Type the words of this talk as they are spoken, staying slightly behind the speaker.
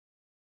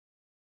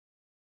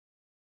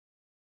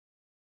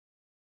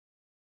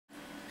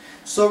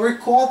So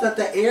recall that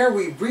the air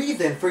we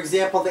breathe in, for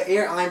example, the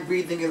air I'm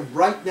breathing in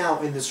right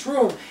now in this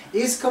room,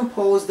 is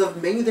composed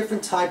of many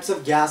different types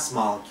of gas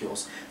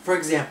molecules. For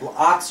example,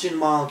 oxygen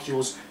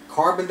molecules,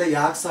 carbon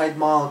dioxide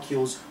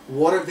molecules,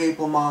 water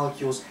vapor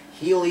molecules,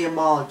 helium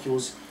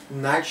molecules,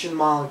 nitrogen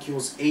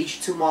molecules,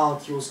 H2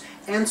 molecules,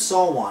 and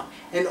so on.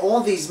 And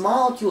all these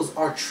molecules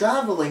are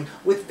traveling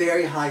with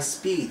very high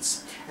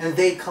speeds. And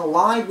they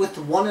collide with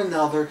one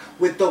another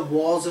with the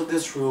walls of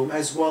this room,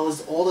 as well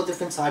as all the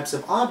different types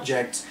of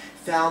objects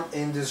found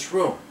in this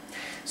room.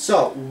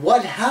 So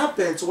what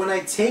happens when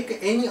I take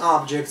any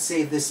object,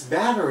 say this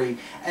battery,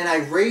 and I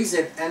raise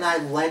it and I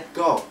let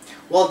go?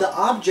 Well, the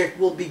object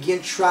will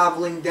begin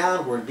traveling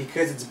downward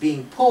because it's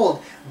being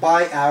pulled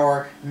by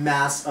our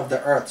mass of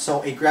the Earth.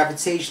 So a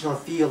gravitational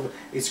field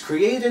is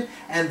created,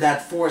 and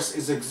that force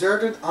is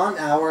exerted on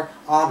our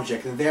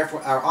object, and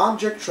therefore our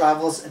object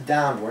travels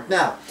downward.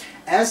 Now,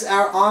 as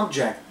our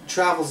object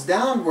travels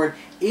downward,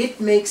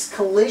 it makes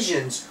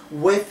collisions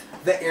with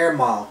the air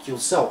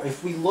molecules. So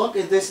if we look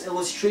at this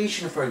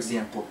illustration, for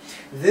example,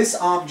 this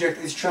object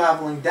is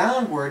traveling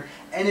downward,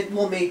 and it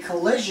will make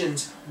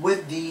collisions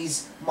with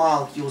these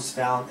molecules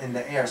found in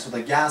the air, so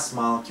the gas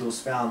molecules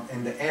found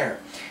in the air.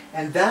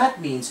 And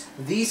that means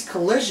these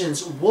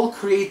collisions will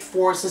create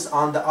forces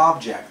on the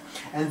object,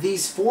 and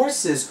these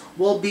forces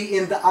will be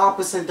in the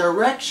opposite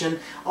direction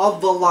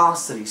of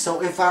velocity.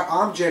 So if our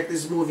object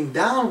is moving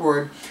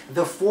downward,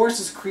 the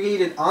forces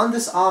created on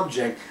this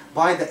object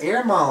by the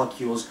air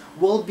molecules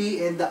will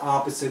be in the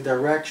opposite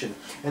direction,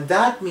 and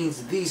that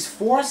means these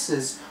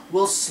forces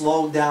will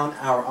slow down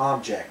our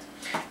object.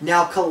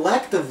 Now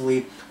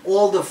collectively,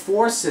 all the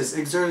forces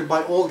exerted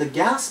by all the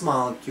gas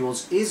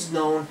molecules is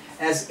known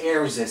as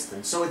air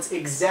resistance. So it's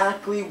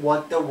exactly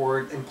what the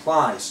word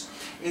implies.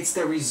 It's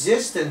the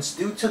resistance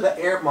due to the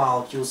air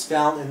molecules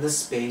found in the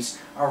space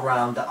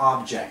around the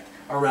object,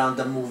 around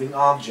the moving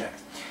object.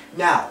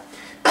 Now,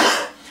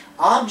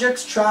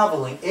 objects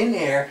traveling in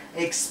air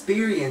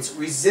experience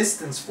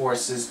resistance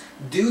forces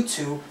due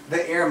to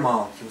the air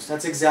molecules.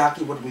 That's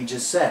exactly what we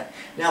just said.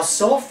 Now,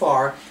 so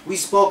far, we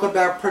spoke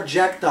about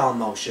projectile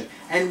motion,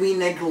 and we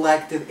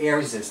neglected air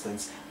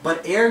resistance.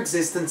 But air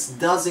resistance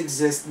does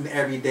exist in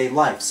everyday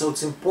life, so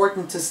it's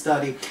important to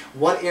study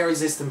what air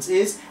resistance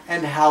is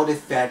and how it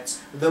affects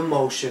the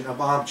motion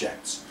of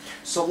objects.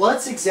 So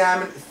let's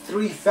examine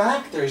 3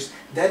 factors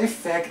that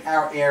affect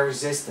our air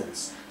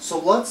resistance. So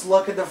let's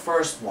look at the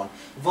first one,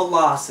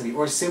 velocity,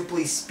 or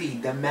simply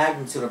speed, the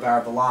magnitude of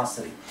our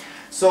velocity.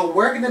 So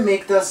we're going to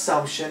make the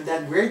assumption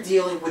that we're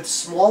dealing with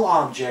small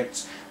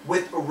objects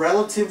with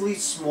relatively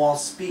small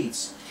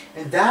speeds.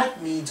 And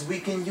that means we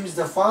can use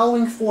the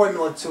following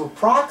formula to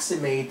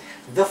approximate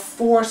the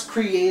force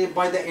created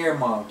by the air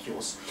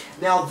molecules.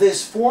 Now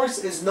this force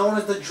is known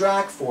as the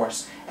drag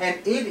force, and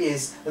it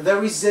is the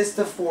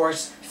resistive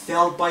force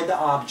felt by the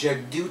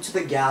object due to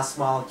the gas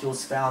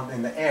molecules found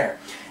in the air.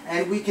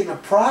 And we can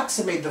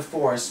approximate the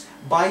force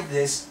by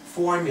this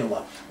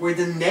formula, where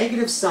the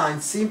negative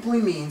sign simply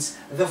means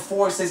the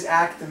force is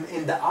acting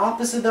in the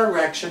opposite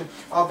direction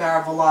of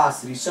our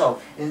velocity.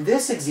 So in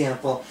this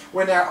example,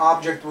 when our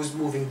object was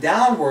moving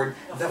downward,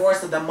 the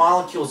force that the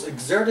molecules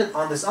exerted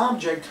on this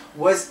object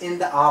was in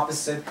the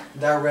opposite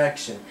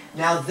direction.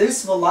 Now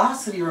this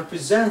velocity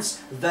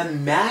represents the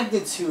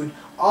magnitude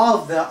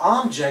of the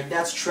object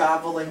that's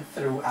traveling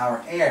through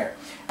our air.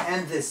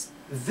 And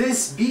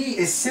this B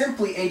is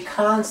simply a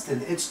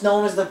constant. It's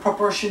known as the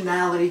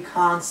proportionality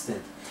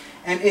constant.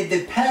 And it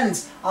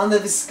depends on the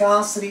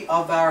viscosity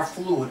of our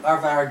fluid,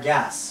 of our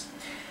gas.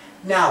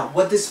 Now,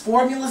 what this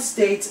formula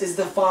states is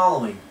the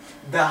following.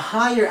 The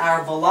higher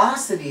our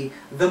velocity,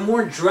 the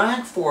more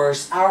drag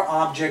force our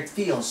object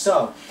feels.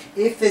 So,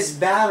 if this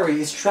battery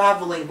is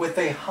traveling with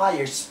a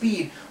higher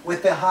speed,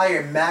 with a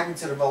higher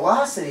magnitude of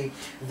velocity,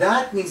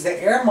 that means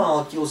the air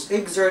molecules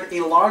exert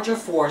a larger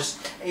force,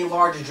 a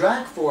larger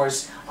drag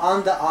force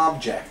on the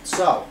object.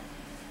 So,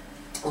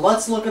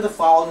 let's look at the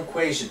following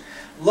equation.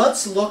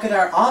 Let's look at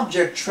our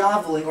object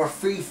traveling or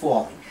free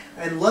falling.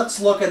 And let's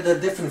look at the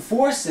different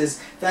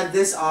forces that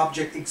this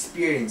object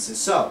experiences.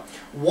 So,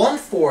 one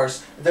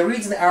force, the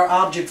reason our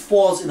object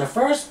falls in the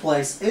first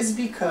place is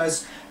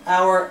because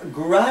our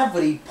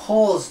gravity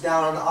pulls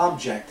down on the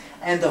object.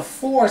 And the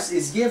force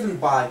is given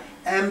by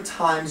m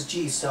times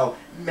g. So,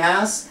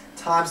 mass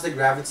times the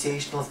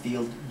gravitational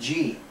field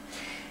g.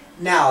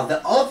 Now,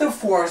 the other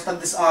force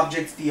that this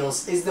object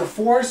feels is the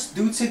force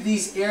due to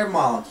these air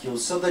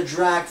molecules, so the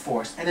drag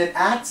force, and it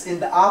acts in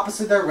the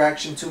opposite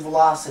direction to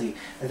velocity.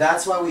 And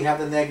that's why we have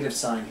the negative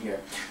sign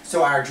here.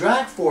 So our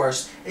drag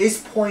force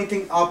is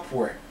pointing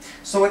upward.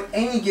 So at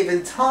any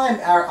given time,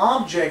 our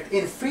object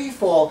in free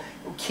fall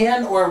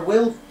can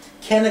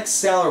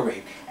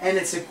accelerate. And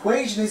its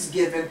equation is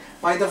given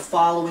by the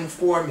following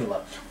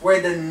formula, where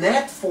the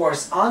net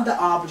force on the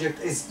object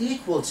is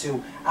equal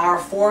to our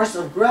force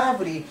of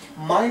gravity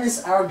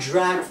minus our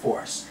drag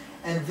force.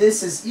 and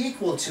this is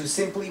equal to,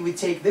 simply we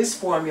take this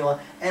formula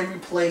and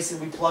replace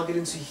it, we plug it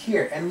into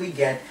here, and we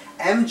get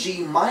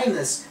mg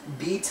minus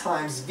b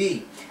times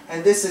v.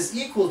 And this is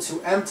equal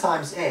to m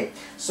times a.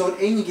 So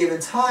at any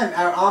given time,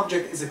 our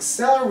object is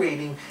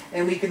accelerating,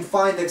 and we can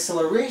find the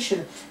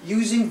acceleration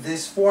using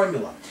this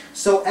formula.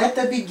 So at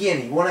the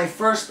beginning, when I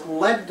first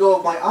let go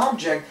of my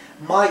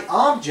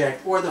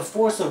object, or the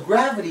force of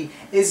gravity,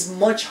 is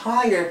much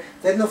higher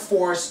than the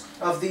force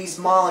of these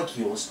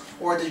molecules,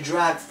 or the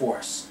drag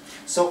force.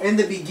 So in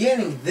the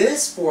beginning,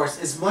 this force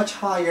is much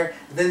higher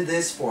than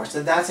this force,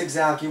 and that's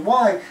exactly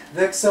why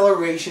the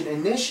acceleration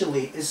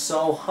initially is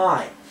so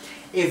high.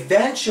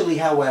 Eventually,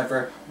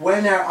 however,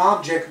 when our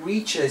object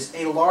reaches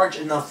a large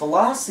enough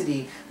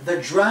velocity, the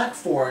drag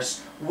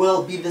force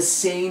will be the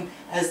same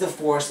as the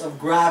force of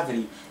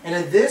gravity. And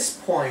at this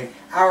point,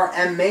 our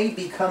ma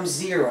becomes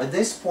 0. At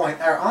this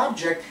point, our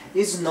object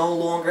is no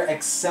longer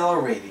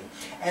accelerating.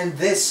 And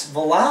this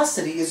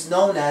velocity is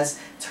known as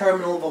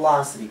terminal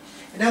velocity.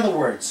 In other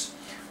words,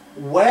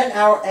 when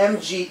our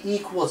mg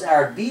equals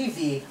our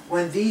bv,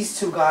 when these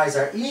two guys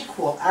are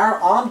equal,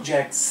 our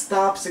object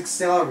stops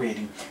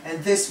accelerating,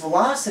 and this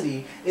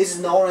velocity is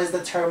known as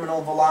the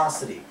terminal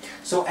velocity.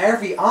 So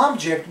every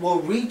object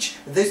will reach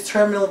this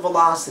terminal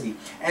velocity,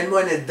 and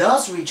when it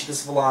does reach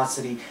this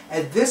velocity,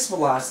 at this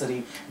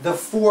velocity, the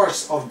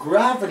force of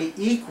gravity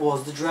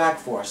equals the drag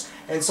force,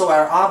 and so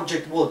our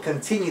object will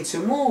continue to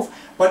move,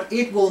 but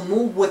it will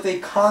move with a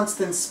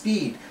constant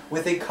speed,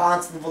 with a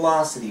constant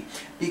velocity,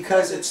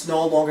 because it's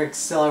no longer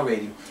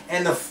accelerating.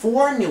 And the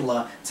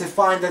formula to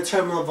find the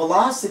terminal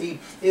velocity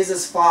is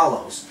as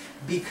follows.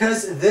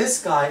 Because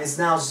this guy is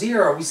now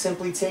 0, we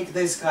simply take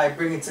this guy,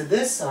 bring it to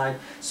this side.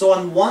 So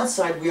on one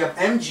side we have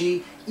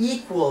mg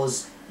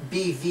equals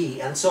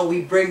bv, and so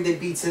we bring the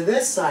b to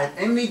this side,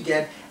 and we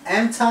get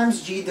m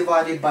times g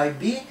divided by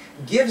b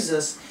gives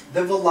us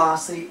the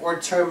velocity, or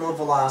terminal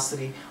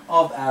velocity,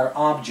 of our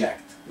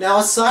object. Now,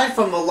 aside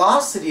from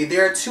velocity,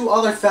 there are two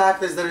other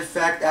factors that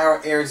affect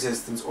our air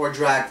resistance, or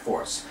drag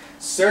force: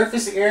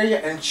 surface area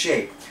and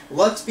shape.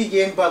 Let's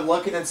begin by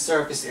looking at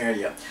surface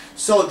area.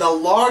 So the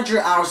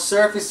larger our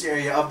surface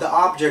area of the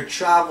object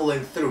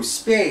traveling through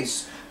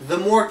space, the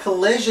more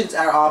collisions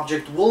our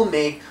object will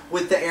make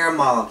with the air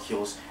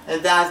molecules.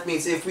 And that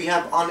means if we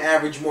have on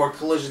average more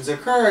collisions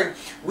occurring,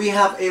 we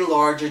have a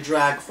larger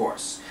drag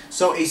force.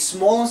 So a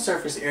smaller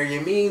surface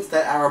area means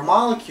that our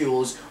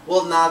molecules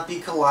will not be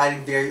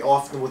colliding very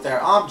often with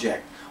our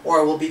object,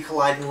 or will be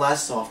colliding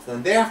less often,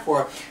 and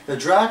therefore the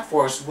drag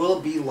force will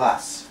be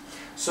less.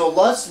 So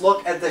let's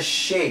look at the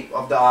shape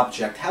of the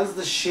object. How does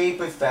the shape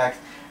affect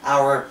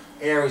our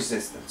air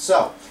resistance?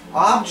 So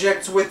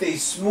objects with a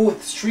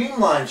smooth,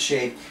 streamlined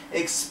shape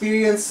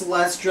experience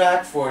less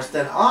drag force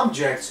than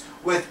objects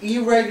with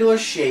irregular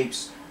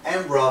shapes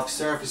and rough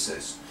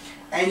surfaces.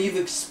 And you've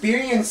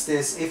experienced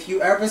this if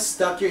you ever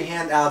stuck your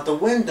hand out the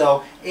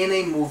window in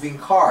a moving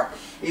car.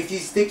 If you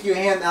stick your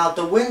hand out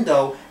the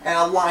window and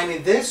align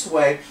it this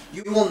way,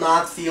 you will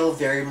not feel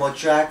very much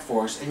drag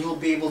force, and you'll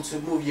be able to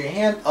move your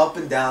hand up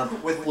and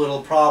down with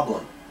little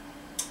problem.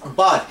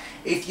 But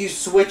if you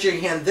switch your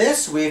hand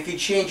this way, if you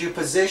change your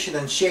position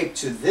and shape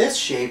to this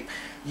shape,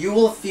 you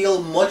will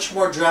feel much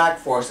more drag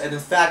force, and in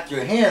fact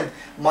your hand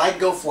might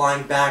go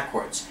flying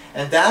backwards.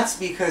 And that's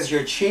because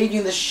you're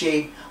changing the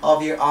shape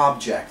of your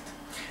object.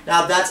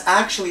 Now that's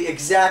actually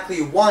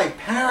exactly why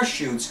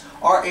parachutes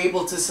are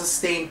able to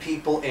sustain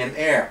people in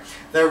air.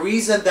 The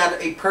reason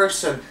that a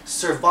person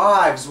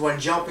survives when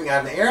jumping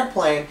out of an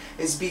airplane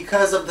is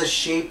because of the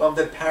shape of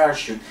the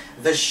parachute.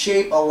 The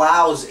shape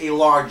allows a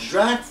large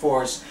drag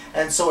force,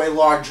 and so a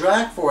large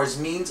drag force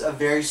means a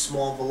very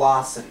small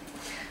velocity.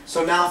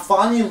 So now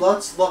finally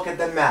let's look at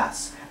the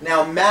mass.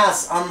 Now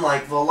mass,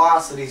 unlike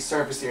velocity,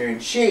 surface area,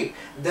 and shape,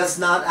 does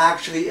not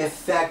actually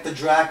affect the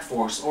drag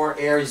force or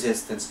air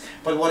resistance.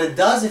 But what it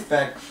does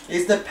affect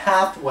is the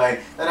pathway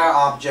that our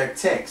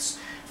object takes.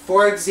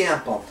 For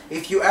example,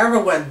 if you ever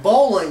went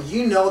bowling,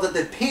 you know that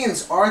the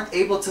pins aren't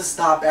able to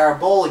stop our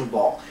bowling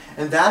ball.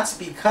 And that's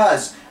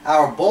because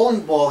our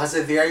bowling ball has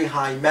a very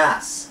high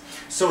mass.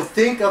 So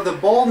think of the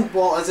bowling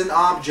ball as an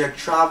object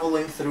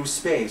traveling through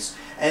space,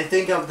 and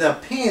think of the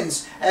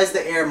pins as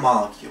the air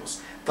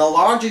molecules. The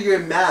larger your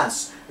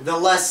mass, the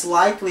less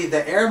likely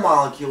the air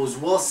molecules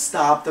will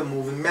stop the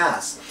moving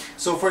mass.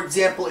 So for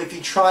example, if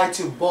you try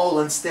to bowl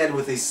instead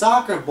with a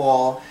soccer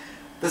ball,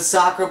 the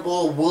soccer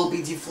ball will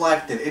be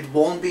deflected. It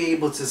won't be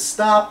able to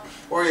stop,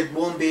 or it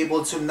won't be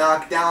able to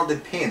knock down the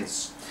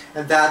pins.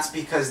 And that's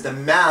because the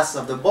mass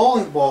of the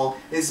bowling ball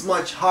is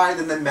much higher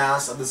than the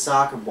mass of the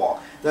soccer ball.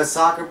 The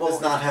soccer ball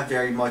does not have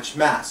very much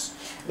mass.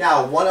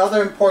 Now, one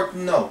other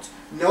important note.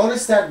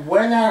 Notice that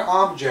when our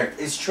object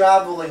is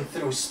traveling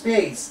through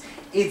space,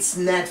 its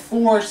net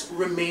force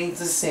remains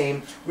the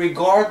same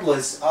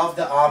regardless of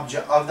the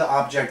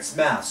object's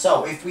mass.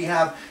 So if we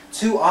have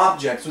two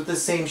objects with the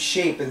same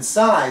shape and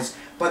size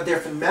but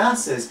different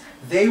masses,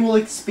 they will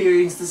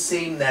experience the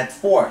same net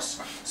force.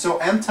 So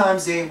m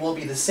times a will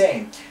be the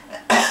same.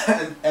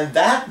 And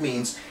that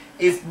means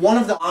if one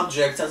of the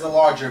objects has a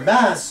larger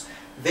mass,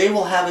 they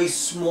will have a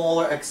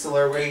smaller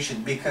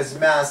acceleration because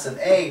mass and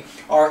A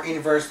are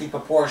inversely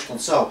proportional.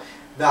 So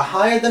the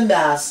higher the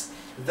mass,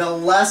 the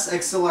less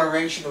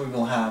acceleration we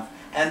will have,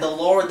 and the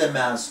lower the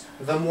mass,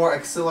 the more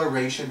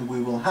acceleration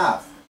we will have.